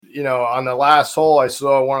on the last hole, I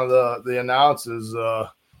saw one of the announcers,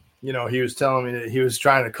 he was telling me that he was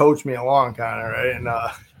trying to coach me along kind of, right?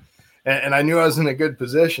 And I knew I was in a good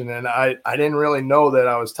position, and I didn't really know that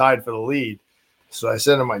I was tied for the lead. So I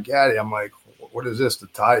said to my caddy, I'm like, what is this, the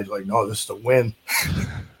tie? He's like, no, this is the win.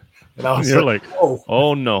 And I was You're like,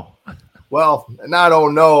 oh no. Well, not oh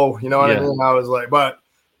no, you know what I mean? I was like, but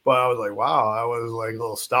I was like, wow, I was like a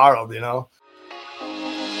little startled,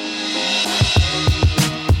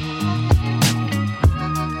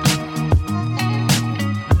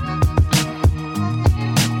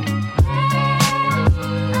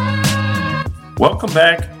 Welcome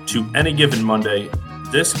back to Any Given Monday.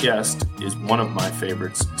 This guest is one of my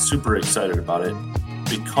favorites. Super excited about it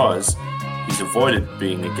because he's avoided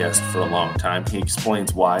being a guest for a long time. He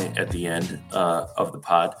explains why at the end of the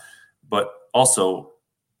pod. But also,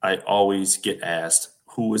 I always get asked,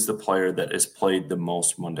 who is the player that has played the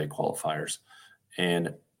most Monday qualifiers?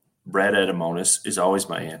 And Brad Adamonis is always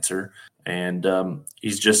my answer. And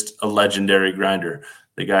he's just a legendary grinder.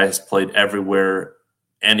 The guy has played everywhere,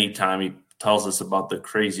 anytime. He tells us about the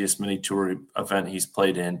craziest mini tour event he's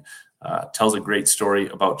played in, tells a great story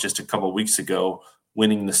about just a couple of weeks ago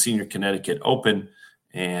winning the Senior Connecticut Open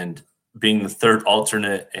and being the third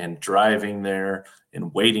alternate and driving there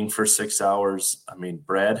and waiting for 6 hours. I mean,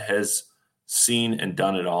 Brad has seen and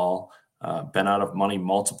done it all, been out of money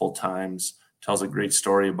multiple times, tells a great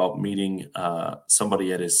story about meeting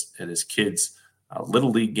somebody at his kid's Little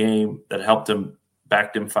League game that helped him,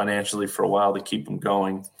 backed him financially for a while to keep him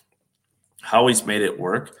going. How he's made it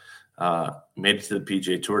work, made it to the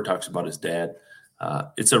PGA Tour, talks about his dad.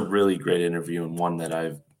 It's a really great interview and one that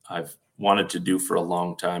I've wanted to do for a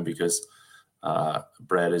long time because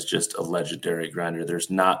Brad is just a legendary grinder. There's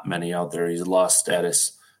not many out there. He's lost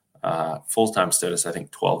status, full-time status, I think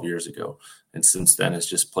 12 years ago. And since then has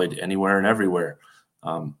just played anywhere and everywhere.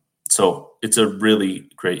 So it's a really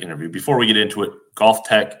great interview. Before we get into it, Golf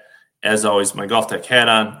Tech, as always, my Golf Tech hat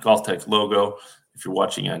on, Golf Tech logo. If you're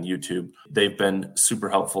watching on YouTube, they've been super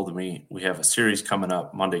helpful to me. We have a series coming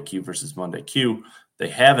up, Monday Q versus Monday Q. They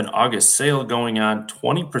have an August sale going on,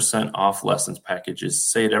 20% off lessons packages.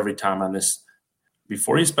 Say it every time on this.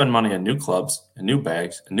 Before you spend money on new clubs and new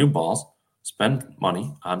bags and new balls, spend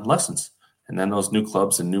money on lessons. And then those new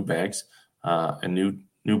clubs and new bags and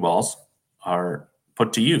new balls are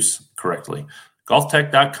put to use correctly.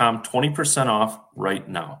 GolfTech.com, 20% off right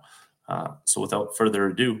now. So without further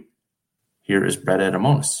ado, here is Brad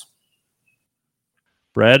Adamonis.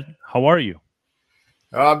 Brad, how are you?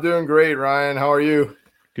 I'm doing great, Ryan. How are you?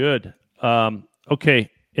 Good. Okay.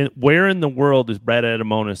 Where in the world is Brad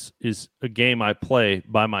Adamonis is a game I play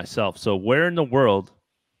by myself. So where in the world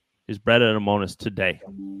is Brad Adamonis today?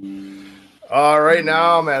 Right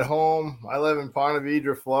now I'm at home. I live in Ponte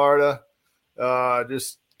Vedra, Florida.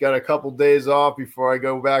 Just got a couple days off before I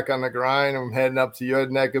go back on the grind. I'm heading up to your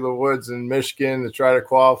neck of the woods in Michigan to try to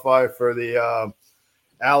qualify for the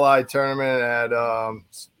Allied tournament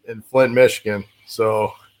in Flint, Michigan.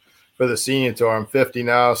 So for the senior tour, I'm 50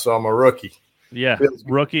 now, so I'm a rookie. Yeah,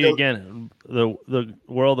 rookie again. The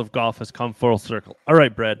world of golf has come full circle. All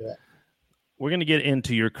right, Brad. Yeah. We're going to get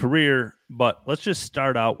into your career, but let's just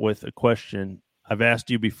start out with a question I've asked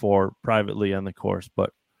you before privately on the course,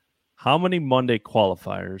 but how many Monday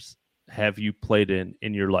qualifiers have you played in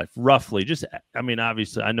your life? Roughly.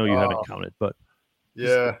 Obviously, I know you haven't counted, but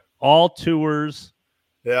yeah, all tours.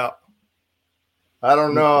 Yeah. I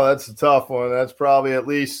don't know. That's a tough one. That's probably at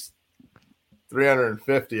least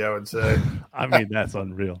 350, I would say. I mean, that's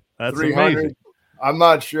unreal. That's 300. amazing. I'm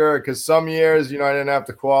not sure because some years, I didn't have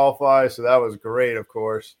to qualify, so that was great, of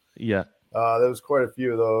course. Yeah. There was quite a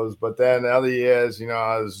few of those. But then other years,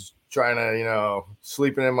 I was trying to,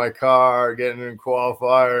 sleeping in my car, getting in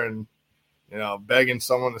qualifier and, begging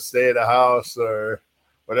someone to stay at the house or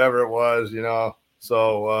whatever it was,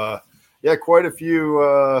 So, quite a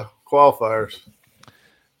few qualifiers.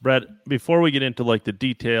 Brad, before we get into like the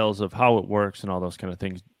details of how it works and all those kind of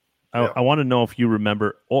things, I want to know if you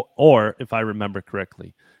remember or if I remember correctly.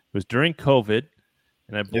 It was during COVID,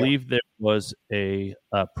 and I believe there was a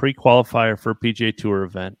pre-qualifier for a PGA Tour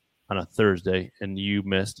event on a Thursday, and you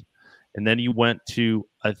missed. And then you went to,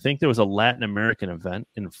 I think there was a Latin American event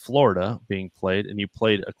in Florida being played, and you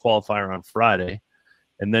played a qualifier on Friday.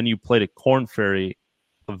 And then you played a Corn Ferry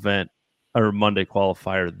event or Monday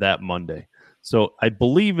qualifier that Monday. So I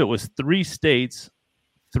believe it was 3 states,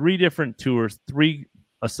 3 different tours, 3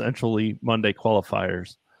 essentially Monday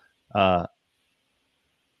qualifiers.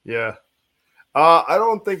 Yeah. I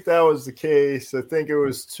don't think that was the case. I think it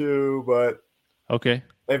was 2, but okay,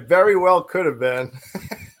 it very well could have been.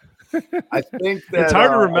 I think that it's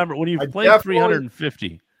hard to remember when you played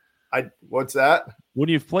 350. What's that? When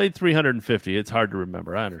you've played 350, it's hard to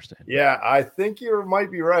remember. I understand. Yeah, I think you might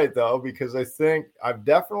be right, though, because I think I've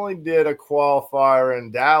definitely did a qualifier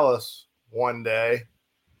in Dallas one day.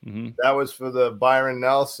 Mm-hmm. That was for the Byron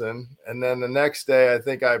Nelson. And then the next day, I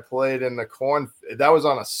think I played in the corn. That was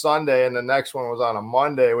on a Sunday, and the next one was on a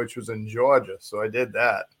Monday, which was in Georgia. So I did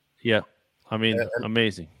that. Yeah. I mean,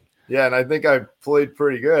 amazing. Yeah, and I think I played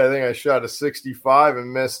pretty good. I think I shot a 65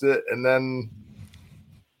 and missed it, and then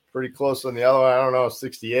pretty close on the other one. I don't know,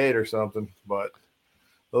 68 or something. But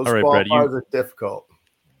those qualifiers are difficult.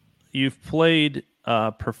 You've played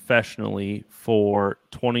professionally for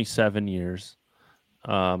 27 years.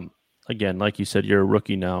 Again, like you said, you're a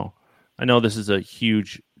rookie now. I know this is a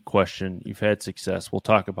huge question. You've had success. We'll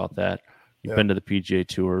talk about that. You've been to the PGA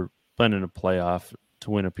Tour, been in a playoff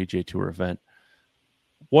to win a PGA Tour event.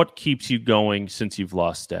 What keeps you going since you've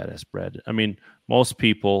lost status, Brad? I mean, most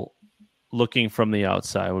people looking from the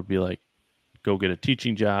outside would be like, go get a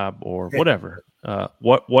teaching job or whatever.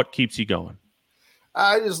 What keeps you going?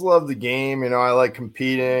 I just love the game. I like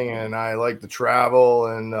competing and I like to travel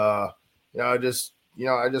and, I just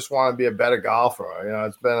want to be a better golfer.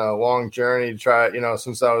 It's been a long journey to try,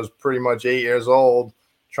 since I was pretty much 8 years old,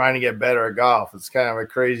 trying to get better at golf. It's kind of a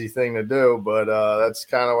crazy thing to do, but that's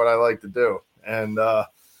kind of what I like to do. And,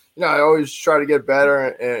 I always try to get better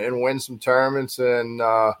and win some tournaments and,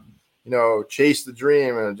 chase the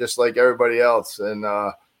dream and just like everybody else and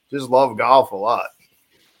just love golf a lot.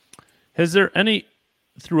 Has there any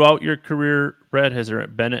throughout your career, Brad, has there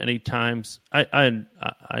been any times I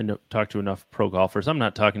talk to enough pro golfers. I'm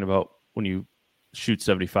not talking about when you shoot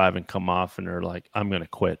 75 and come off and they're like, I'm going to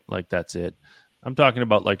quit. Like, that's it. I'm talking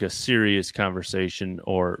about like a serious conversation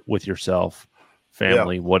or with yourself,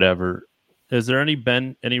 family, whatever. Has there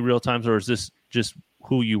been any real times, or is this just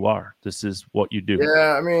who you are? This is what you do.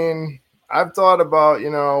 Yeah. I mean, I've thought about,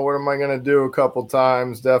 what am I going to do a couple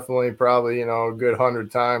times? Definitely probably, a good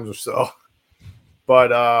 100 times or so.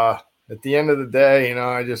 But at the end of the day,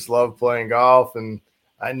 I just love playing golf, and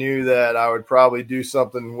I knew that I would probably do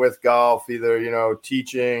something with golf, either,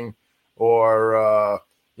 teaching or,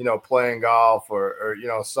 playing golf or,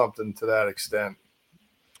 something to that extent.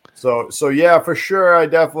 So yeah, for sure. I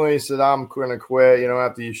definitely said, I'm going to quit,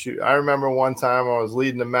 after you shoot. I remember one time I was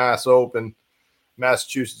leading the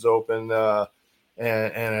Massachusetts Open,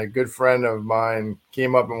 and a good friend of mine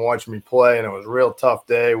came up and watched me play, and it was a real tough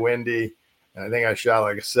day, windy. And I think I shot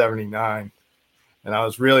like a 79, and I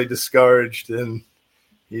was really discouraged. And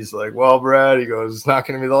he's like, well, Brad, he goes, it's not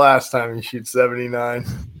going to be the last time you shoot 79.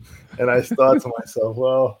 And I thought to myself,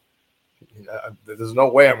 well, there's no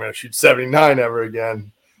way I'm going to shoot 79 ever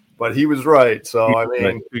again. But he was right. So, I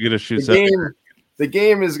mean, you're going to shoot the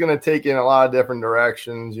game is going to take in a lot of different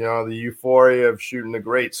directions. The euphoria of shooting the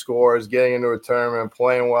great scores, getting into a tournament,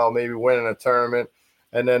 playing well, maybe winning a tournament.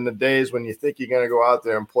 And then the days when you think you're going to go out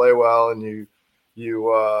there and play well and you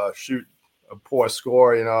shoot a poor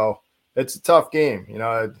score, it's a tough game.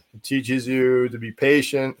 It teaches you to be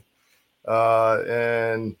patient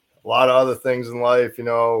and a lot of other things in life.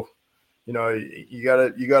 You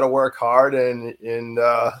gotta work hard and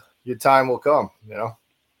your time will come.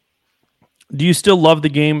 Do you still love the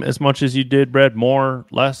game as much as you did, Brad? More,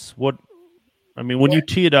 less? When you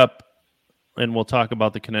tee it up. And we'll talk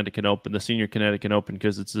about the Connecticut Open, the Senior Connecticut Open,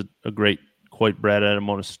 because it's a great, quite Brad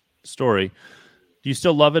Adamonis story. Do you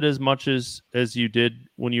still love it as much as you did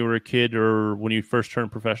when you were a kid or when you first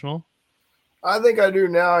turned professional? I think I do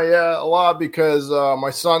now, yeah, a lot, because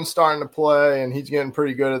my son's starting to play and he's getting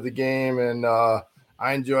pretty good at the game, and I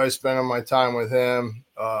enjoy spending my time with him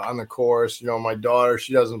on the course. My daughter,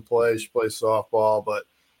 she doesn't play; she plays softball, but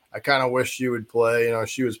I kind of wish she would play.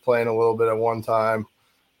 She was playing a little bit at one time.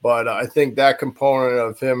 But I think that component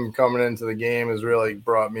of him coming into the game has really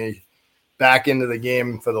brought me back into the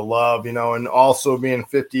game for the love, and also being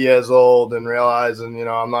 50 years old and realizing,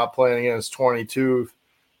 I'm not playing against 22,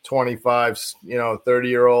 25,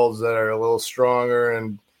 30-year-olds that are a little stronger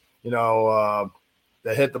and,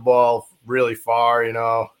 that hit the ball really far,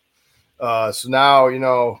 So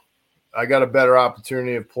now, I got a better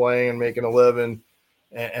opportunity of playing and making a living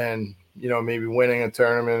and maybe winning a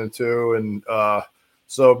tournament or two. And,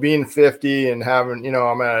 so being 50 and having,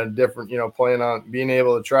 I'm at a different, playing on being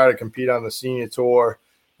able to try to compete on the senior tour,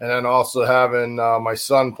 and then also having my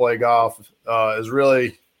son play golf it's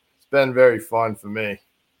been very fun for me.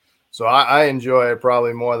 So I enjoy it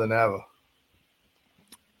probably more than ever.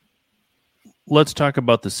 Let's talk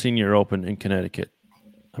about the Senior Open in Connecticut.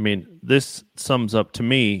 This sums up to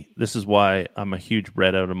me. This is why I'm a huge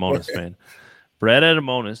Brad Adamonis fan. Brad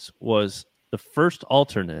Adamonis was the first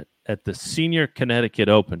alternate at the Senior Connecticut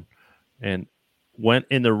Open. And went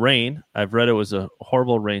in the rain. I've read it was a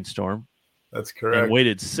horrible rainstorm. That's correct. And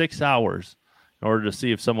waited 6 hours in order to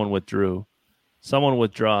see if someone withdrew. Someone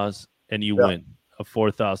withdraws, and you win a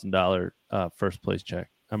 $4,000 first place check.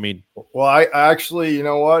 I mean, well, I actually, you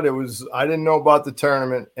know what? I didn't know about the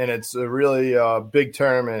tournament, and it's a really big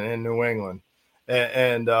tournament in New England.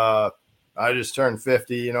 And I just turned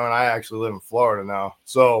 50, and I actually live in Florida now.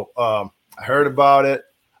 So I heard about it.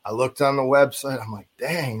 I looked on the website. I'm like,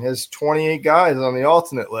 dang, there's 28 guys on the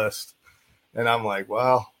alternate list. And I'm like,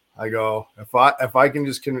 well, I go, if I can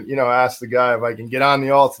just, ask the guy if I can get on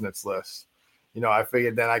the alternates list, I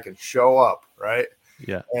figured then I can show up. Right.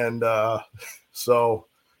 Yeah. And so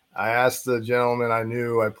I asked the gentleman I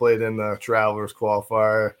knew, I played in the Travelers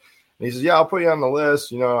qualifier. And he says, yeah, I'll put you on the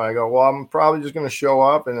list. I go, well, I'm probably just going to show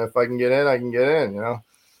up. And if I can get in, I can get in,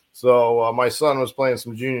 So my son was playing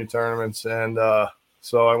some junior tournaments. And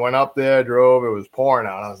so I went up there, drove. It was pouring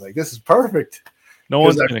out. I was like, this is perfect. No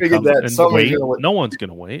one's going to come and wait. No one's going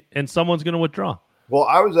to wait. And someone's going to withdraw. Well,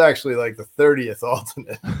 I was actually like the 30th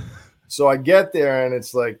alternate. So I get there and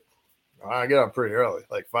it's like, I get up pretty early,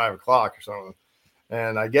 like 5 o'clock or something.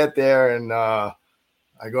 And I get there and I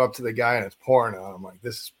go up to the guy and it's pouring out. I'm like,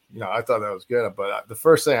 this, I thought that was good. But the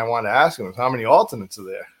first thing I wanted to ask him was how many alternates are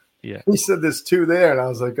there? Yeah. He said there's 2 there. And I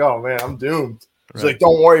was like, oh, man, I'm doomed. He's like,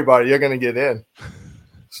 don't worry about it. You're going to get in.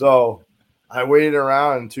 So I waited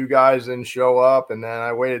around and 2 guys didn't show up. And then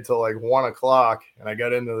I waited till like 1 o'clock and I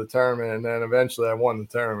got into the tournament. And then eventually I won the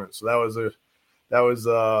tournament. So that was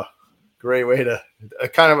a great way to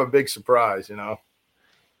kind of a big surprise,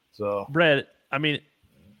 So Brad, I mean,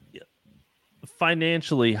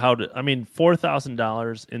 financially,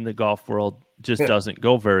 $4,000 in the golf world just doesn't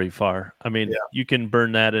go very far. I mean, you can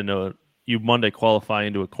burn that you Monday qualify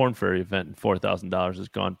into a Corn Ferry event and $4,000 is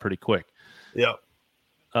gone pretty quick. Yeah.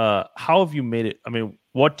 How have you made it? I mean,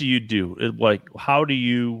 what do you do? How do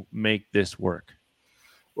you make this work?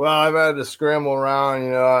 Well, I've had to scramble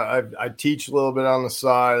around. I teach a little bit on the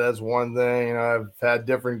side. That's one thing. I've had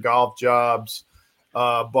different golf jobs.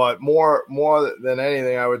 But more than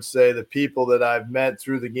anything, I would say the people that I've met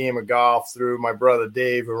through the game of golf, through my brother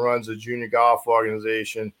Dave, who runs a junior golf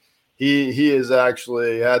organization, he has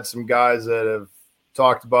actually had some guys that have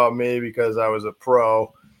talked about me because I was a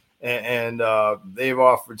pro, and they've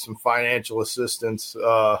offered some financial assistance.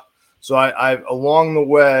 So I along the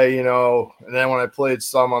way, and then when I played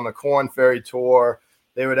some on the Corn Ferry Tour,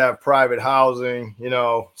 they would have private housing,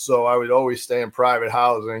 so I would always stay in private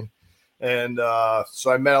housing. And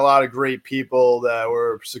so I met a lot of great people that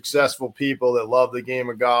were successful people that loved the game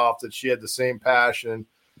of golf, that she had the same passion.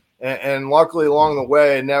 And luckily along the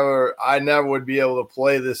way, I never would be able to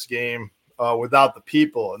play this game without the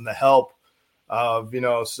people and the help of,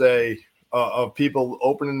 of people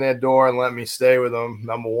opening their door and letting me stay with them.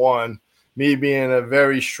 Number one, me being a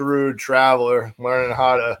very shrewd traveler, learning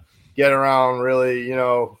how to get around really,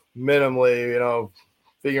 minimally,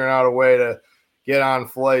 figuring out a way to get on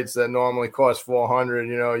flights that normally cost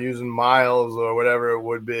 $400, using miles or whatever it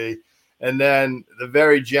would be. And then the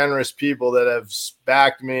very generous people that have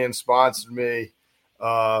backed me and sponsored me.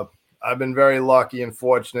 I've been very lucky and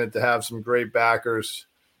fortunate to have some great backers.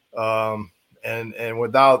 And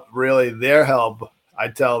without really their help, I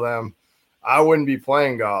tell them I wouldn't be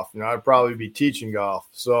playing golf. I'd probably be teaching golf.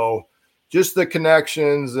 So just the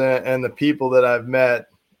connections and the people that I've met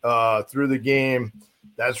through the game,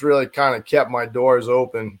 that's really kind of kept my doors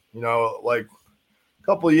open. Like a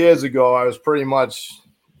couple of years ago, I was pretty much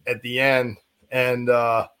at the end, and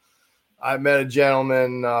I met a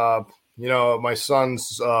gentleman, my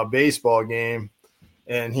son's baseball game,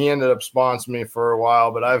 and he ended up sponsoring me for a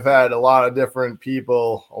while. But I've had a lot of different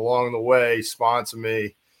people along the way sponsor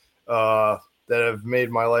me that have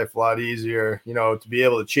made my life a lot easier, to be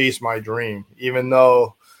able to chase my dream, even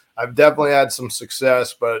though I've definitely had some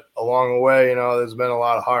success, but along the way, there's been a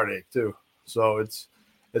lot of heartache too. So it's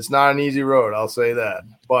not an easy road, I'll say that.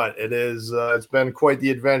 But it is. It's been quite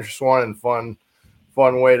the adventurous one and fun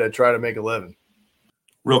way to try to make a living.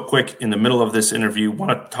 Real quick, in the middle of this interview,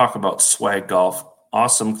 want to talk about Swag Golf.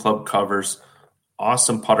 Awesome club covers,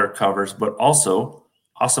 awesome putter covers, but also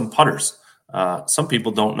awesome putters. Some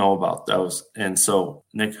people don't know about those, and so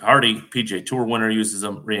Nick Hardy, PGA Tour winner, uses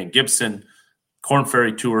them. Ryan Gibson, Corn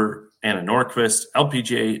Ferry Tour, Anna Norquist,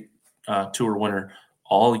 LPGA Tour winner,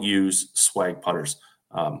 all use Swag putters.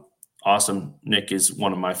 Awesome. Nick is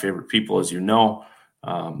one of my favorite people, as you know.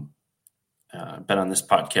 Been on this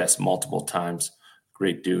podcast multiple times.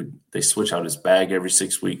 Great dude. They switch out his bag every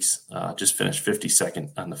 6 weeks. Just finished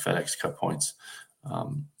 52nd on the FedEx Cup points.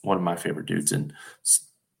 One of my favorite dudes and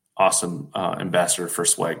awesome ambassador for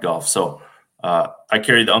Swag Golf. So I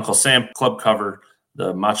carry the Uncle Sam club cover.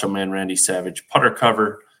 the Macho Man Randy Savage putter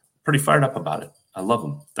cover. Pretty fired up about it. I love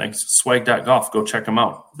them. Thanks. Swag.golf. Go check them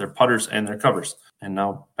out. Their putters and their covers. And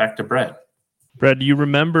now back to Brad. Brad, do you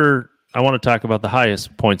remember, I want to talk about the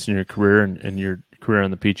highest points in your career and your career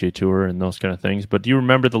on the PGA Tour and those kind of things, but do you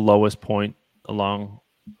remember the lowest point along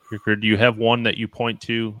your career? Do you have one that you point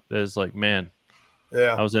to that is like, man,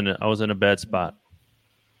 yeah, I was in a bad spot?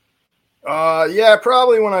 Yeah,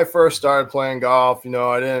 probably when I first started playing golf,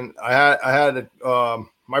 my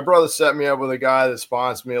brother set me up with a guy that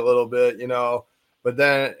sponsored me a little bit, but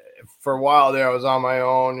then for a while there I was on my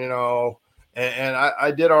own, and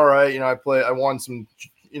I did all right. I won some,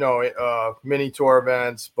 mini tour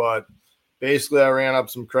events, but basically I ran up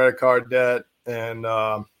some credit card debt and,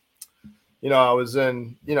 I was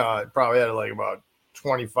in, I probably had like about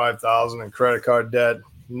 25,000 in credit card debt.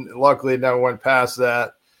 Luckily it never went past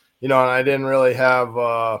that. And I didn't really have,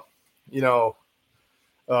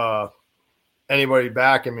 anybody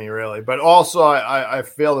backing me really. But also I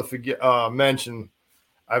fail to mention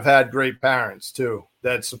I've had great parents too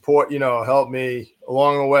that support, help me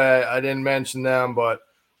along the way. I didn't mention them, but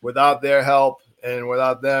without their help and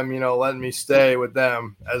without them, letting me stay with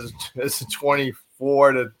them as a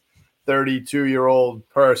 24 to 32-year-old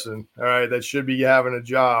person, all right, that should be having a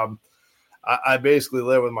job. I basically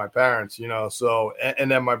live with my parents, so, and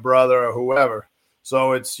then my brother or whoever.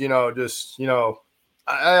 So it's, I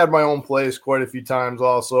had my own place quite a few times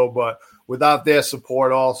also, but without their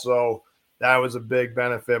support also, that was a big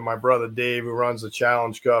benefit. My brother Dave, who runs the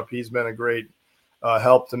Challenge Cup, he's been a great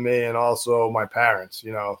help to me, and also my parents,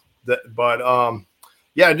 yeah,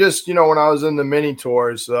 just, when I was in the mini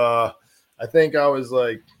tours, I think I was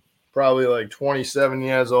probably 27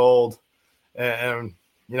 years old, and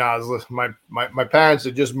I was my parents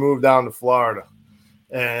had just moved down to Florida,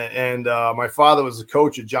 and my father was the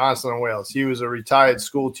coach at Johnson and Wales. He was a retired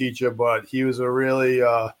school teacher, but he was a really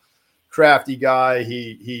crafty guy.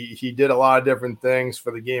 He did a lot of different things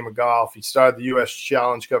for the game of golf. He started the U.S.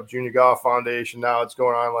 Challenge Cup Junior Golf Foundation. Now it's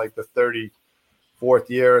going on the 34th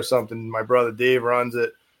year or something. My brother Dave runs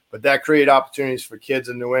it, but that created opportunities for kids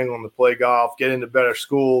in New England to play golf, get into better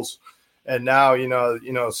schools. And now,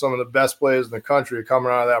 some of the best players in the country are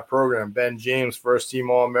coming out of that program. Ben James,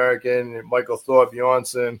 first-team All-American. Michael Thorpe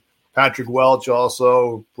Bjornsson. Patrick Welch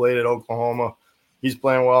also played at Oklahoma. He's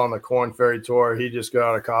playing well on the Korn Ferry Tour. He just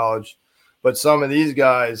got out of college. But some of these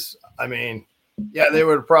guys, they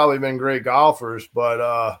would have probably been great golfers.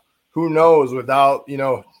 But who knows, without,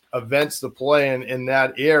 events to play in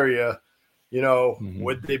that area,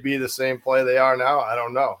 would they be the same player they are now? I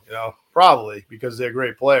don't know. Probably, because they're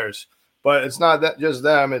great players. But it's not that just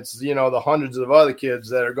them. It's, the hundreds of other kids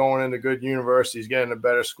that are going into good universities, getting to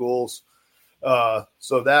better schools.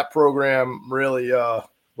 So that program really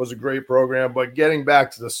was a great program. But getting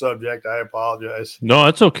back to the subject, I apologize. No,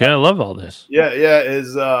 it's okay. I love all this. Yeah,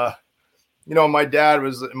 is my dad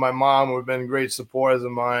and my mom have been great supporters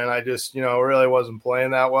of mine. I just, really wasn't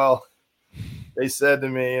playing that well. They said to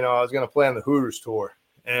me, I was going to play on the Hooters tour.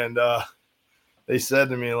 And they said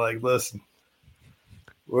to me, listen,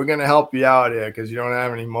 we're going to help you out here because you don't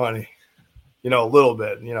have any money, a little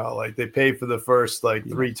bit, they paid for the first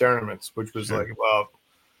 3 tournaments, which was about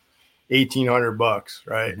 $1,800,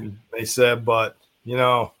 right? Mm-hmm. They said, but,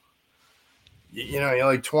 you're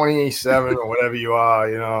 27 or whatever you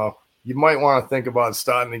are, you might want to think about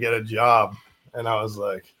starting to get a job. And I was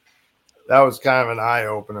that was kind of an eye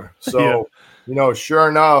opener. So, sure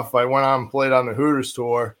enough, I went on and played on the Hooters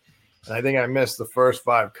tour. And I think I missed the first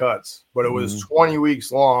 5 cuts, but it was 20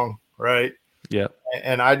 weeks long, right? Yeah.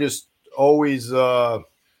 And I just always try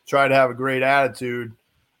to have a great attitude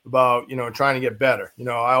about, trying to get better.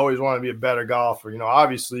 I always want to be a better golfer.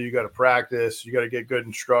 Obviously you got to practice, you got to get good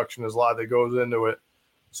instruction. There's a lot that goes into it.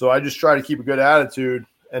 So I just try to keep a good attitude.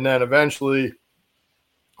 And then eventually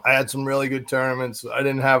I had some really good tournaments. I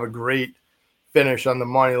didn't have a great finish on the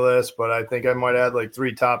money list, but I think I might have had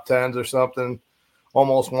 3 top 10s or something.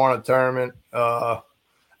 Almost won a tournament. I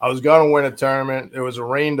was going to win a tournament. It was a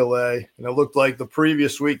rain delay, and it looked like the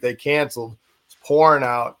previous week they canceled. It's pouring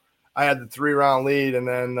out. I had the 3-round lead, and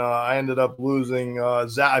then I ended up losing.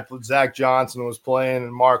 Zach Johnson was playing,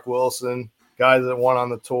 and Mark Wilson, guys that won on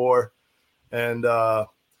the tour. And I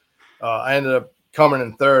ended up coming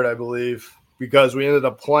in third, I believe, because we ended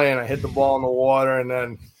up playing. I hit the ball in the water, and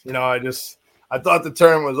then, I thought the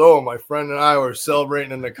tournament was over. My friend and I were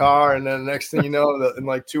celebrating in the car, and then the next thing you know,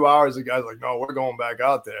 in 2 hours, the guy's like, "No, we're going back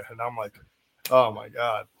out there." And I'm like, "Oh my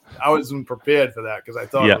God." I wasn't prepared for that because I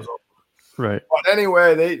thought it was over. Right. But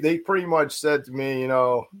anyway, they pretty much said to me, as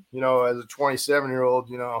a 27-year-old,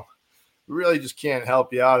 we really just can't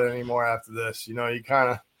help you out anymore after this. You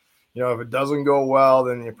kind if it doesn't go well,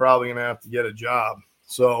 then you're probably going to have to get a job.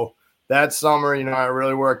 So that summer, I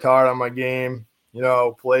really worked hard on my game,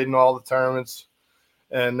 played in all the tournaments.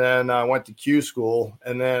 And then I went to Q school.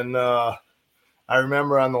 And then I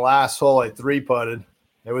remember on the last hole, I 3-putted.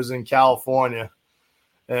 It was in California.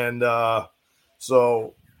 And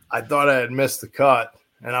so I thought I had missed the cut.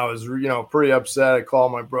 And I was, pretty upset. I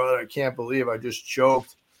called my brother. I can't believe I just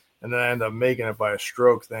choked. And then I ended up making it by a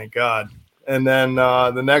stroke, thank God. And then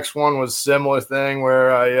the next one was a similar thing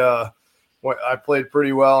where I played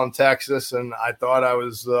pretty well in Texas, and I thought I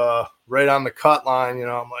was right on the cut line.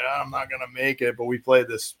 I'm like, I'm not going to make it. But we played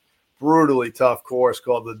this brutally tough course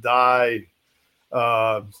called the Dye,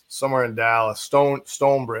 somewhere in Dallas,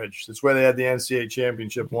 Stonebridge. It's where they had the NCAA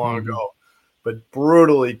championship long ago. But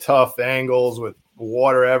brutally tough angles with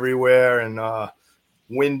water everywhere and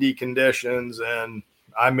windy conditions. And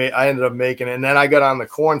I ended up making it. And then I got on the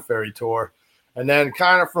Corn Ferry Tour. And then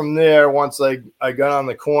kind of from there, once I got on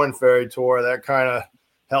the Corn Ferry Tour, that kind of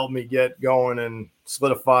helped me get going and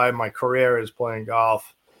solidify my career as playing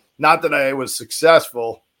golf. Not that I was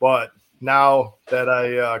successful, but now that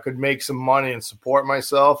I could make some money and support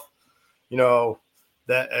myself, that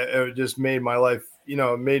it just made my life,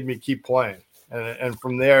 it made me keep playing. And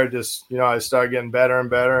from there, just, I started getting better and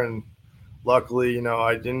better. And luckily,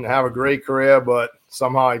 I didn't have a great career, but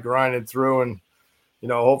somehow I grinded through and,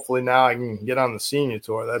 hopefully now I can get on the senior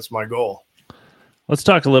tour. That's my goal. Let's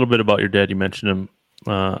talk a little bit about your dad. You mentioned him.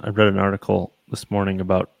 I read an article this morning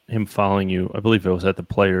about him following you. I believe it was at the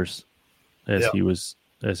Players as he was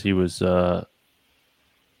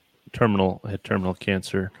terminal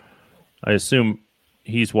cancer. I assume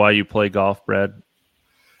he's why you play golf, Brad.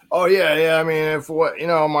 Oh yeah. I mean,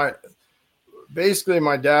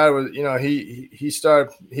 my dad was,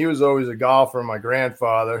 he was always a golfer, my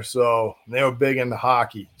grandfather. So they were big into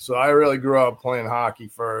hockey. So I really grew up playing hockey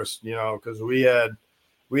first, because we had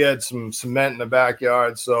some cement in the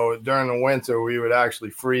backyard. So during the winter, we would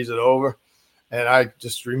actually freeze it over. And I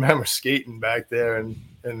just remember skating back there and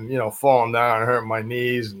falling down and hurting my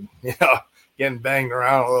knees and, getting banged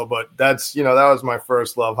around a little. But that's, that was my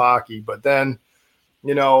first love, hockey. But then,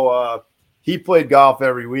 he played golf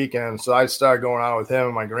every weekend, so I started going out with him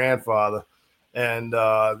and my grandfather. And,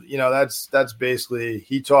 that's basically,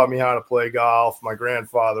 he taught me how to play golf, my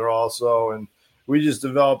grandfather also. And we just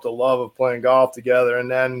developed a love of playing golf together. And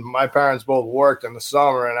then my parents both worked in the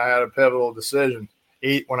summer, and I had a pivotal decision.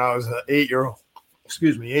 When I was an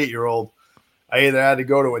 8-year-old, I either had to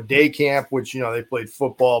go to a day camp, which, they played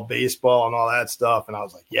football, baseball, and all that stuff. And I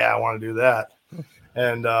was like, yeah, I want to do that.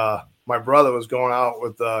 And, my brother was going out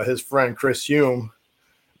with his friend Chris Hume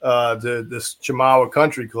to this Chemawa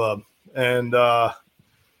Country Club. And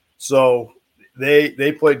so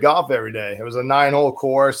they played golf every day. It was a 9-hole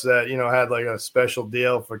course that, had like a special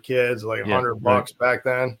deal for kids, like $100 back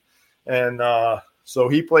then. And so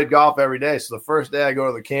he played golf every day. So the first day I go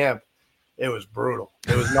to the camp, it was brutal.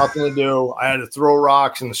 There was nothing to do. I had to throw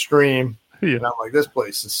rocks in the stream. Yeah. And I'm like, this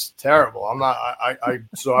place is terrible.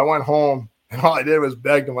 So I went home. And all I did was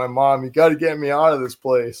beg to my mom, you got to get me out of this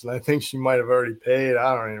place. And I think she might have already paid.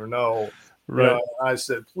 I don't even know. Right. I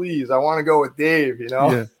said, please, I want to go with Dave,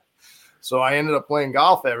 Yeah. So I ended up playing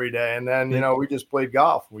golf every day. And then, we just played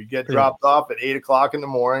golf. We'd get dropped off at 8 o'clock in the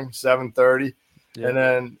morning, 7:30. Yeah. And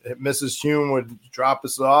then Mrs. Hume would drop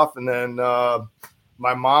us off. And then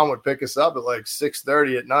my mom would pick us up at like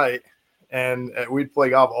 6:30 at night. And we'd play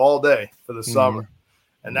golf all day for the summer.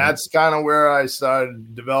 And that's kind of where I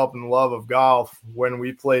started developing the love of golf. When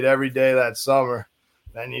we played every day that summer,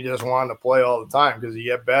 then you just wanted to play all the time because you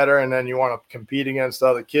get better, and then you want to compete against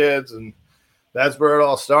other kids. And that's where it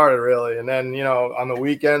all started, really. And then, on the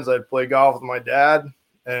weekends, I'd play golf with my dad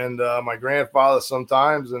and my grandfather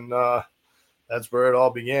sometimes. And that's where it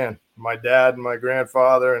all began. My dad and my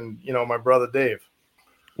grandfather and, my brother Dave.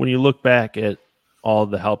 When you look back at all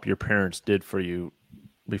the help your parents did for you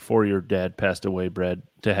before your dad passed away, Brad,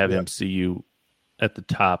 to have him see you at the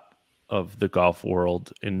top of the golf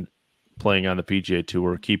world and playing on the PGA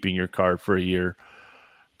Tour, keeping your card for a year,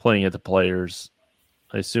 playing at the Players,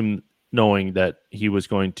 I assume, knowing that he was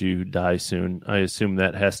going to die soon, I assume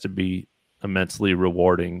that has to be immensely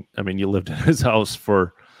rewarding. I mean, you lived in his house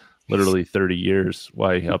for literally 30 years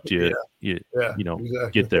while he helped you,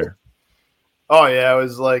 exactly. Get there. Oh yeah,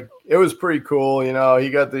 it was pretty cool. He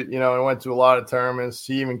got I went to a lot of tournaments.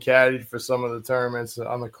 He even caddied for some of the tournaments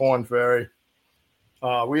on the Corn Ferry.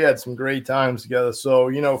 We had some great times together. So,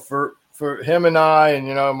 for him and I and,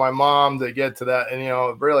 my mom to get to that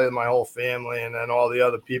and, really my whole family and then all the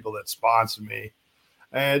other people that sponsored me.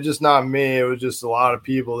 And just not me. It was just a lot of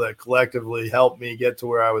people that collectively helped me get to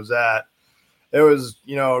where I was at. it was,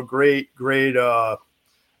 a great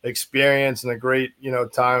experience and a great,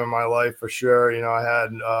 time in my life for sure. I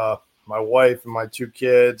had my wife and my 2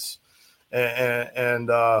 kids and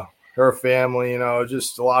her family,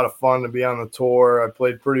 just a lot of fun to be on the tour. I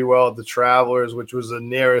played pretty well at the Travelers, which was the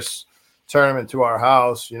nearest tournament to our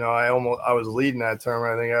house. I was leading that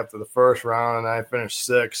tournament, I think, after the first round, and I finished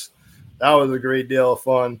 6th. That was a great deal of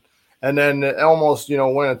fun. And then almost,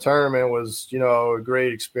 win a tournament was, a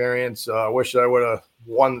great experience. I wish I would have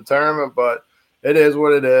won the tournament, but it is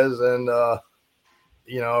what it is. And,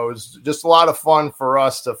 it was just a lot of fun for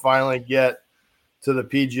us to finally get to the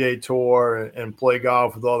PGA Tour and play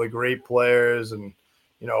golf with all the great players and,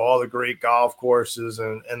 all the great golf courses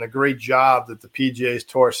and the great job that the PGA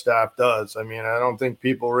Tour staff does. I mean, I don't think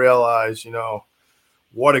people realize,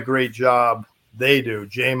 what a great job they do.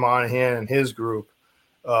 Jay Monahan and his group,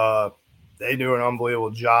 they do an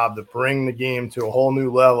unbelievable job to bring the game to a whole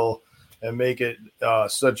new level and make it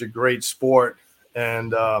such a great sport.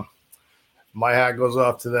 And my hat goes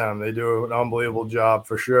off to them. They do an unbelievable job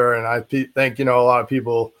for sure. And I think, a lot of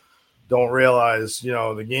people don't realize,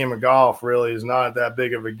 the game of golf really is not that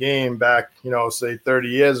big of a game back, say 30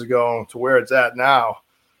 years ago to where it's at now.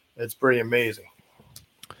 It's pretty amazing.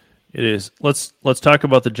 It is. Let's talk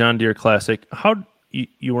about the John Deere Classic. How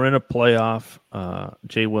you were in a playoff.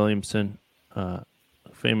 Jay Williamson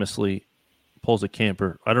famously pulls a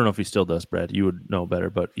camper. I don't know if he still does, Brad. You would know better,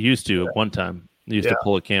 but he used to at one time. He used to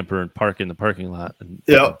pull a camper and park in the parking lot and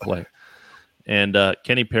play. And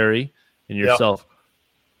Kenny Perry and yourself,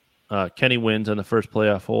 Kenny wins on the first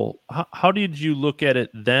playoff hole. How did you look at it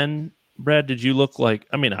then, Brad? Did you look like,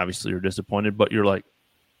 I mean, obviously you're disappointed, but you're like,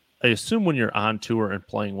 I assume when you're on tour and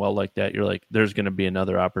playing well like that, you're like, there's going to be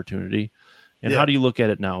another opportunity. And how do you look at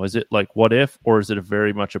it now? Is it like, what if, or is it a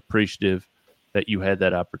very much appreciative that you had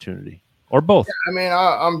that opportunity? Or both? Yeah, I mean,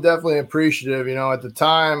 I'm definitely appreciative. At the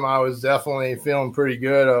time, I was definitely feeling pretty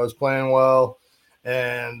good. I was playing well.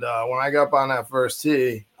 And when I got up on that first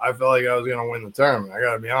tee, I felt like I was going to win the tournament. I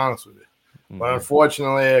got to be honest with you. Mm-hmm. But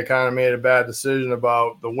unfortunately, I kind of made a bad decision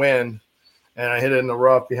about the wind, and I hit it in the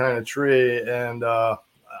rough behind a tree, and I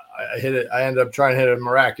hit it. I ended up trying to hit a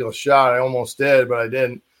miraculous shot. I almost did, but I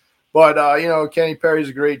didn't. But, Kenny Perry's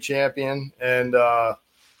a great champion, and that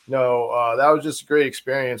was just a great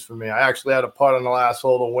experience for me. I actually had a putt on the last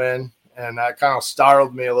hole to win, and that kind of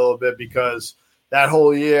startled me a little bit because that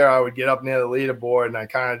whole year I would get up near the leaderboard and I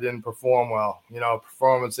kind of didn't perform well,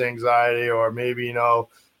 performance anxiety, or maybe,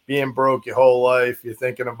 being broke your whole life. You're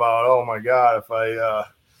thinking about, oh my God, if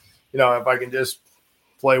I can just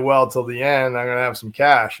play well till the end, I'm going to have some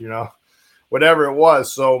cash, whatever it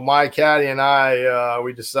was. So my caddy and I,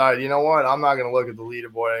 we decided, you know what, I'm not going to look at the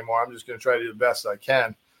leaderboard anymore. I'm just going to try to do the best I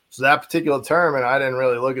can. So that particular tournament, I didn't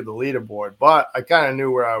really look at the leaderboard, but I kind of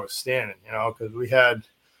knew where I was standing, because we had,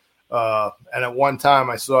 and at one time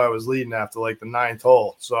I saw I was leading after like the 9th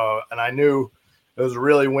hole. So, and I knew it was a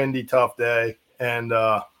really windy, tough day. And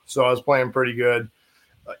so I was playing pretty good.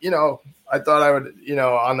 I thought I would,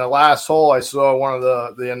 on the last hole, I saw one of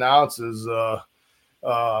the announcers,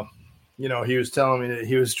 he was telling me that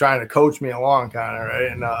he was trying to coach me along kind of,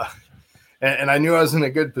 right? And I knew I was in a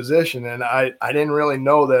good position, and I didn't really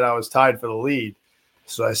know that I was tied for the lead.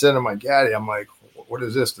 So I said to my caddy, I'm like, what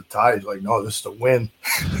is this, the tie? He's like, no, this is the win.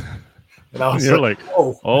 And I was like,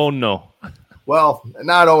 oh no. Well,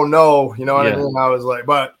 not oh no, you know what I mean? I was like,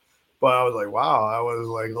 but I was like, wow, I was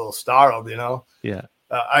like a little startled, Yeah.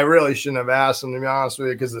 I really shouldn't have asked him, to be honest with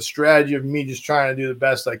you, because the strategy of me just trying to do the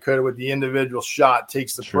best I could with the individual shot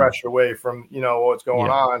takes the pressure away from, what's going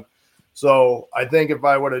on. So I think if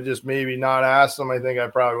I would have just maybe not asked him, I think I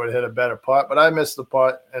probably would have hit a better putt. But I missed the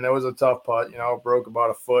putt, and it was a tough putt. It broke about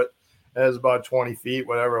a foot. It was about 20 feet,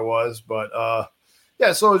 whatever it was. But,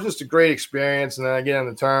 so it was just a great experience. And then again, in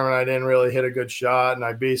the tournament, I didn't really hit a good shot, and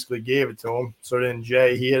I basically gave it to him. So didn't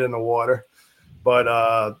Jay. He hit in the water. But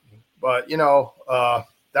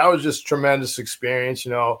that was just tremendous experience.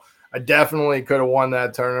 I definitely could have won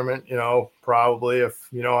that tournament, probably if,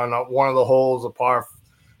 on one of the holes, a par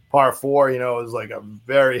 4, it was like a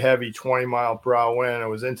very heavy 20-mile-per-hour wind. It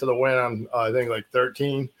was into the wind on, I think, like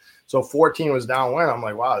 13. So 14 was downwind. I'm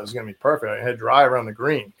like, wow, this is going to be perfect. I had driver on the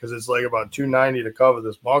green because it's like about 290 to cover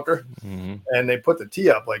this bunker. Mm-hmm. And they put the tee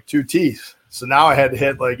up like 2 tees. So now I had to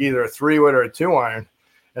hit like either a 3-wood or a 2-iron.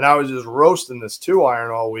 And I was just roasting this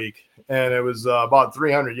 2-iron all week. And it was about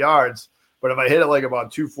 300 yards. But if I hit it like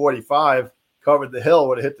about 245, covered the hill,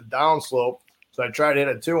 would have hit the downslope. So I tried to hit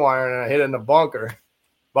a 2-iron, and I hit it in the bunker.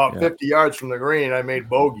 About 50 yards from the green, I made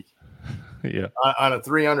bogey on a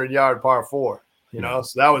 300-yard par 4, so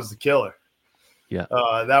that was the killer. Yeah.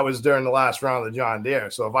 That was during the last round of the John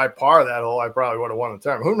Deere. So if I par that hole, I probably would have won the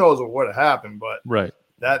tournament. Who knows what would have happened? But right.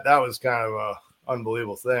 That was kind of a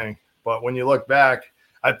unbelievable thing. But when you look back,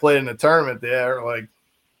 I played in a tournament there like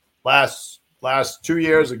last 2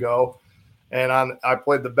 years ago, and I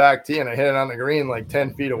played the back tee and I hit it on the green like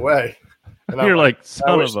 10 feet away. And You're like,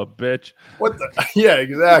 son of a bitch. What the? Yeah,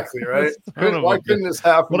 exactly, right? Why couldn't this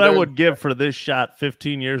happen? What I would give for this shot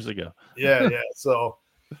 15 years ago. Yeah. So,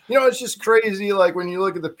 it's just crazy. Like when you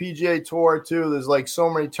look at the PGA Tour too, there's like so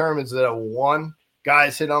many tournaments that have won.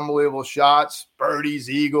 Guys hit unbelievable shots, birdies,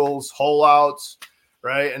 eagles, hole outs,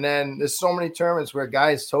 right? And then there's so many tournaments where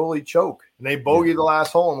guys totally choke and they bogey the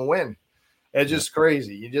last hole and win. It's just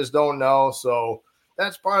crazy. You just don't know. So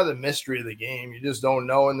that's part of the mystery of the game. You just don't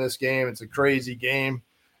know in this game. It's a crazy game,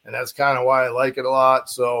 and that's kind of why I like it a lot.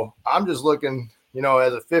 So I'm just looking,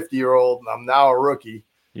 as a 50-year-old, I'm now a rookie.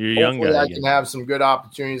 You're a young guy. I can have some good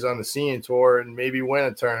opportunities on the senior tour and maybe win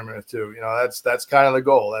a tournament or two. That's kind of the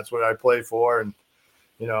goal. That's what I play for, and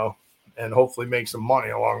and hopefully make some money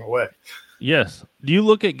along the way. Yes. Do you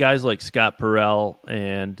look at guys like Scott Perrell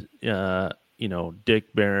and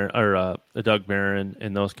Dick Barron or Doug Barron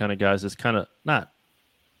and those kind of guys as kind of not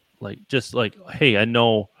like just like, hey, I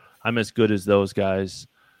know I'm as good as those guys.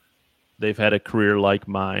 They've had a career like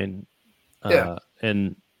mine,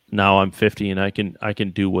 and now I'm 50 and I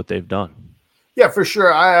can do what they've done. Yeah, for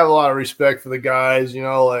sure. I have a lot of respect for the guys.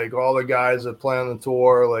 Like all the guys that play on the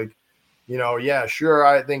tour. Like, sure.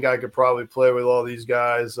 I think I could probably play with all these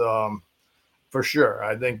guys. For sure.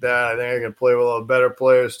 I think I can play with a lot better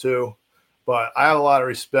players too. But I have a lot of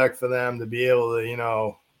respect for them to be able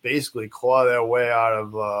to, basically claw their way out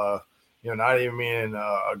of, not even being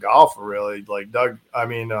a golfer really. Like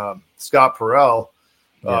Scott Perrell,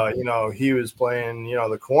 he was playing,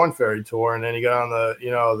 the Corn Ferry Tour, and then he got on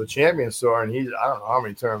the Champions Tour, and I don't know how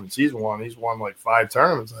many tournaments he's won. He's won like 5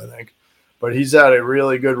 tournaments, I think. But he's had a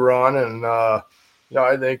really good run, and, I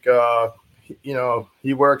think,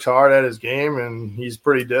 he works hard at his game, and he's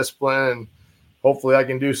pretty disciplined, and hopefully I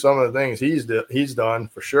can do some of the things he's done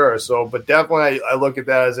for sure. So, but definitely I look at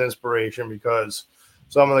that as inspiration because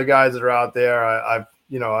some of the guys that are out there, I've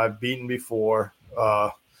beaten before.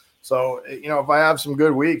 So, if I have some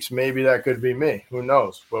good weeks, maybe that could be me. Who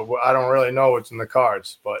knows? But I don't really know what's in the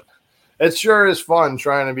cards. But it sure is fun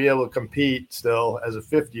trying to be able to compete still as a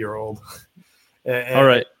 50-year-old. And all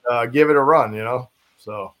right, give it a run.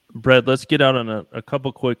 So, Brad, let's get out on a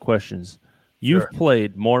couple quick questions. You've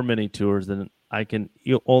played more mini tours than I can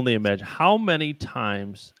only imagine. How many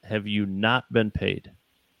times have you not been paid?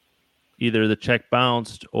 Either the check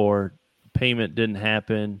bounced or payment didn't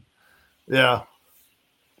happen. Yeah.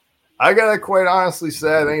 I got to quite honestly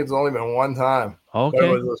say, I think it's only been one time. Okay. But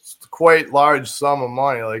it was a quite large sum of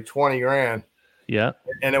money, like $20,000. Yeah.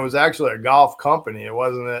 And it was actually a golf company. It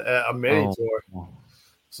wasn't a mini tour.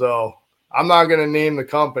 So I'm not going to name the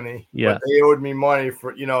company. Yeah. But they owed me money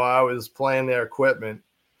for, I was playing their equipment.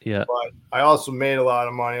 Yeah. But I also made a lot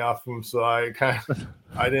of money off them. So I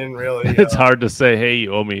didn't really. It's hard to say, hey,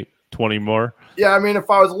 you owe me 20 more. Yeah. I mean, if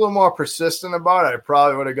I was a little more persistent about it, I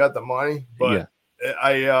probably would have got the money. But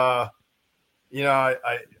I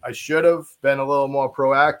should have been a little more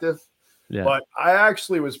proactive. Yeah. But I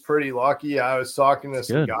actually was pretty lucky. I was talking to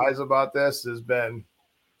some guys about this.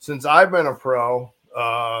 Since I've been a pro,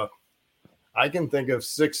 I can think of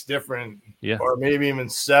 6 different or maybe even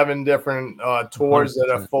 7 different tours that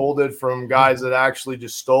have folded from guys that actually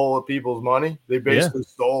just stole people's money. They basically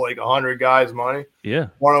stole like 100 guys' money. Yeah.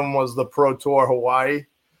 One of them was the Pro Tour Hawaii.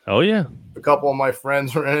 Oh, yeah. A couple of my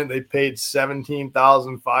friends were in it. They paid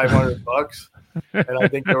 $17,500. And I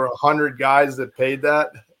think there were 100 guys that paid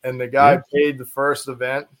that. And the guy paid the first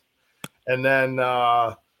event. And then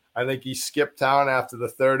I think he skipped town after the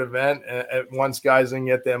 3rd event. And once guys didn't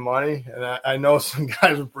get their money. And I know some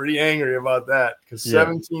guys were pretty angry about that. Because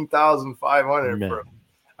 $17,500 for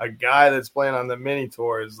a guy that's playing on the mini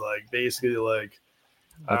tour is like basically like.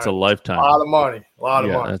 That's a lifetime. A lot of money. A lot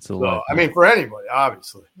of money. That's a lot. I mean, for anybody,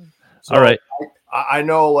 obviously. So all right. I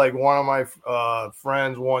know like one of my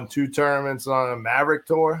friends won 2 tournaments on a Maverick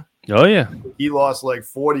tour. Oh, yeah. He lost like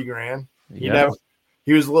 $40,000.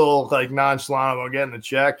 He was a little like nonchalant about getting the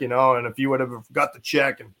check, and if he would have got the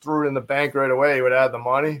check and threw it in the bank right away, he would have had the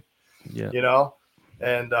money,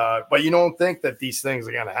 and but you don't think that these things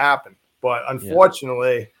are going to happen. But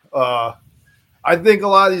unfortunately, I think a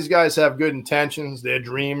lot of these guys have good intentions. They're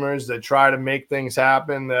dreamers that try to make things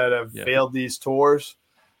happen that have failed these tours.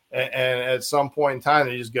 And at some point in time,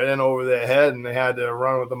 they just got in over their head and they had to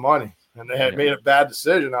run with the money. And they had made a bad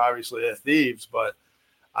decision, obviously, they're thieves. But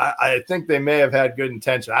I think they may have had good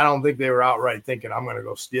intention. I don't think they were outright thinking I'm going to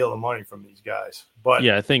go steal the money from these guys. But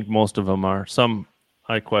yeah, I think most of them are. Some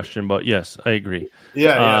I question, but yes, I agree.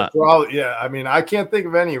 Yeah. I mean, I can't think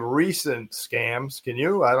of any recent scams. Can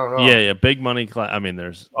you? I don't know. Yeah. Big money. I mean,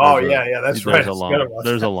 there's that's right.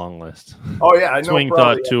 There's a long list. Oh yeah, I know. Swing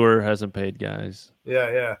Thought Tour hasn't paid guys.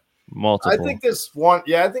 Yeah. Multiple. I think this one.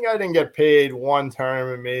 Yeah, I think I didn't get paid one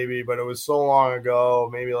tournament maybe, but it was so long ago,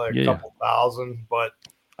 maybe like a couple thousand. But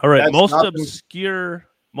all right,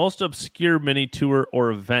 most obscure mini tour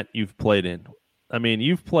or event you've played in. I mean,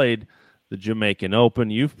 you've played the Jamaican Open.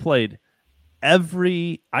 You've played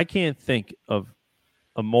I can't think of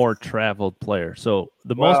a more traveled player. So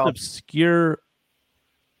the most obscure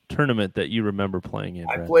tournament that you remember playing in?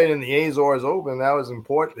 I played in the Azores Open. That was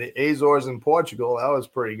important. The Azores in Portugal. That was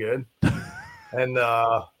pretty good. And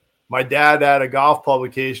my dad had a golf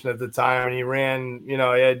publication at the time, and he ran, he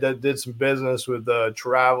did some business with the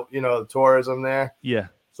travel, the tourism there. Yeah.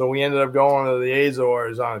 So we ended up going to the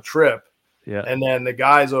Azores on a trip. Yeah. And then the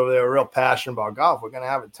guys over there were real passionate about golf. We're going to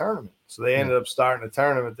have a tournament. So they ended up starting a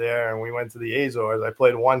tournament there, and we went to the Azores. I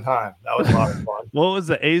played one time. That was a lot of fun. What was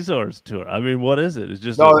the Azores tour? I mean, what is it? It's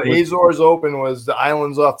just the Azores Open was the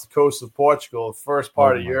islands off the coast of Portugal, the first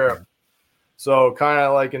part of Europe. God. So kind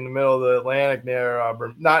of like in the middle of the Atlantic near,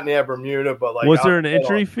 not near Bermuda, but like. Was there an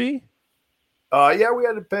entry fee? Yeah, we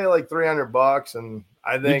had to pay like $300, and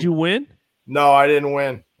I think. Did you win? No, I didn't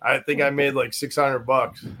win. I think I made like $600,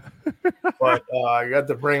 but I got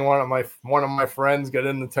to bring one of my friends. Got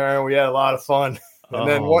in the tournament. We had a lot of fun, and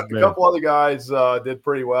then a couple other guys did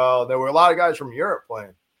pretty well. There were a lot of guys from Europe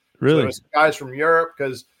playing. Really, so there was guys from Europe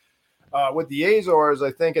because with the Azores,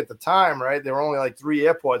 I think at the time, right, there were only like 3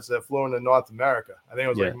 airports that flew into North America. I think it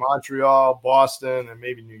was like Montreal, Boston, and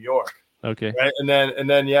maybe New York. Okay, right, and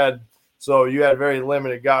then you had very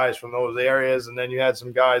limited guys from those areas, and then you had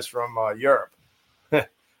some guys from Europe.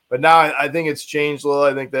 But now I think it's changed a little.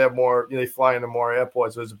 I think they have more, they fly into more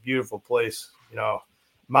airports. So it's a beautiful place,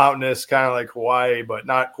 mountainous, kind of like Hawaii, but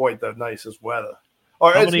not quite the nicest weather.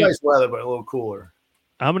 Or it's nice weather, but a little cooler.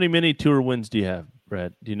 How many mini tour wins do you have,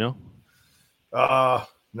 Brad? Do you know?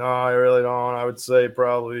 No, I really don't. I would say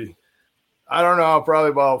probably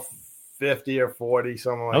about 50 or 40,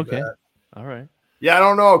 something like that. All right. Yeah, I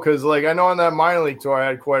don't know because I know on that minor league tour I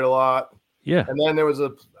had quite a lot. Yeah. And then there was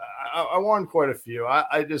I won quite a few.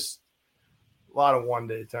 I just a lot of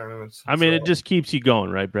one-day tournaments. I mean, it just keeps you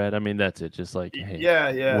going, right, Brad? I mean, that's it. Just like, hey,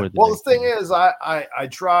 yeah. Well, the thing is, I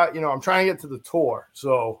try. I'm trying to get to the tour.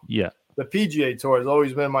 So the PGA Tour has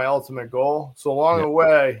always been my ultimate goal. So along the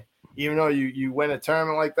way, even though you win a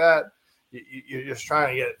tournament like that, you're just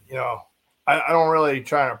trying to get. I don't really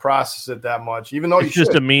try to process it that much. Even though it's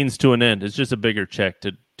just a means to an end. It's just a bigger check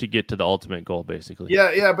to get to the ultimate goal, basically.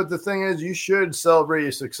 Yeah. But the thing is, you should celebrate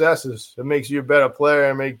your successes. It makes you a better player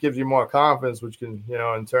and gives you more confidence, which can,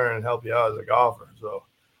 in turn help you out as a golfer. So,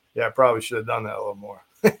 I probably should have done that a little more.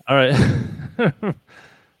 All right.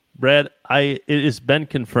 Brad, it has been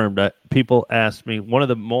confirmed that people ask me, one of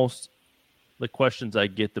the questions I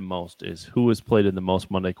get the most is who has played in the most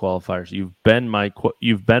Monday qualifiers. You've been my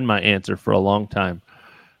answer for a long time.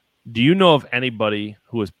 Do you know of anybody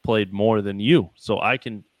who has played more than you? So I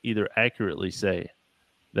can either accurately say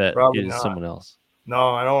that probably it is not. someone else. No,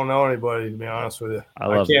 I don't know anybody, to be honest with you. I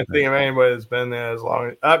can't think of anybody that's been there as long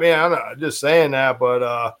as – I mean, I'm not just saying that, but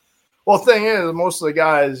the thing is, most of the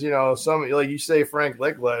guys, some like you say Frank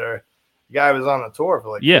Lickletter, the guy was on the tour for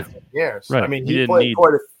like 15 years. Right. I mean, he played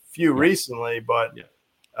quite a few recently, but,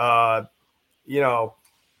 now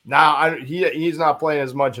he's not playing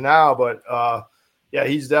as much now, but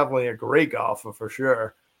he's definitely a great golfer for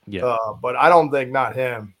sure. Yeah. But I don't think not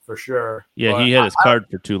him for sure. Yeah, but he had his card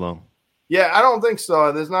for too long. Yeah, I don't think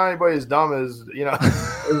so. There's not anybody as dumb as, as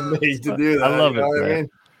me to do that. I love it. What I mean?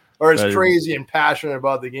 Or as crazy and passionate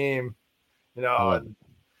about the game,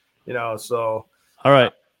 so. All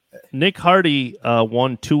right. Nick Hardy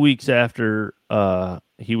won 2 weeks after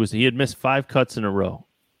he had missed 5 cuts in a row.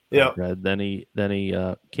 Yeah. Then he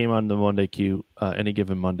came on the Monday queue, Any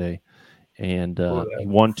Given Monday, and he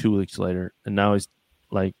won 2 weeks later, and now he's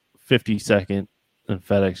like 52nd in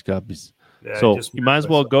FedEx Cup. So you might as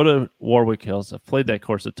well go to Warwick Hills. I've played that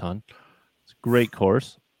course a ton. It's a great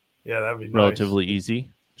course. Yeah, that'd be relatively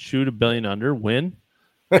easy. Shoot a billion under, win,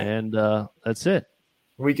 and that's it.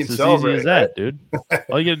 We can it's celebrate. As easy as that, dude.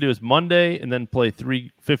 All you got to do is Monday and then play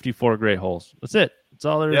 354 great holes. That's it. That's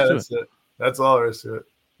all there is to it. That's it. That's all there is to it.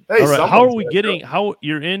 Hey, all right. How are we getting? How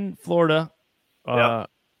you're in Florida?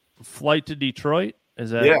 Flight to Detroit?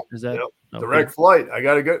 Is that? Okay. Direct flight? I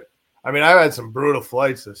got to go. I mean, I've had some brutal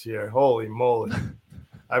flights this year. Holy moly!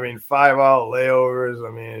 I mean, 5-hour layovers.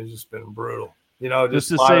 I mean, it's just been brutal. You know, just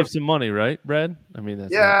to save some money, right, Brad? I mean,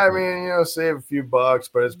 that's I mean, you know, save a few bucks,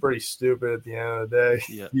 but it's pretty stupid at the end of the day.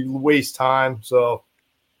 Yeah. You waste time. So,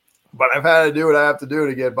 but I've had to do what I have to do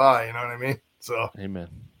to get by. You know what I mean? So, amen.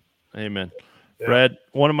 Yeah. Brad,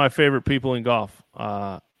 one of my favorite people in golf.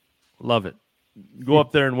 Love it. Go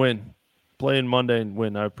up there and win. Play in Monday and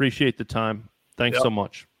win. I appreciate the time. Thanks so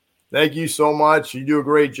much. Thank you so much. You do a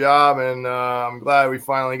great job, and I'm glad we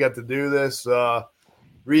finally got to do this.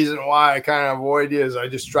 Reason why I kind of avoid you is I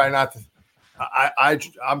just try not to.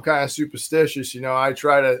 I'm kind of superstitious, you know. I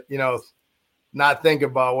try to, you know, not think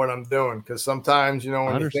about what I'm doing because sometimes, you know,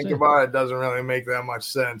 when you think about it, it doesn't really make that much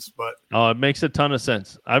sense. But it makes a ton of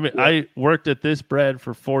sense. I mean, I worked at this, Brad,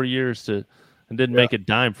 for 4 years and didn't make a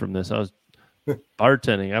dime from this. I was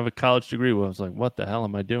bartending. I have a college degree. Where I was like, what the hell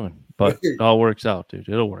am I doing? But it all works out, dude.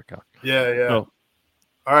 It'll work out. Yeah. So,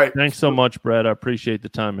 all right. Thanks so much, Brad. I appreciate the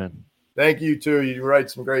time, man. Thank you too. You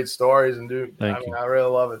write some great stories and I really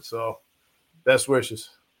love it. So best wishes.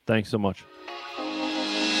 Thanks so much.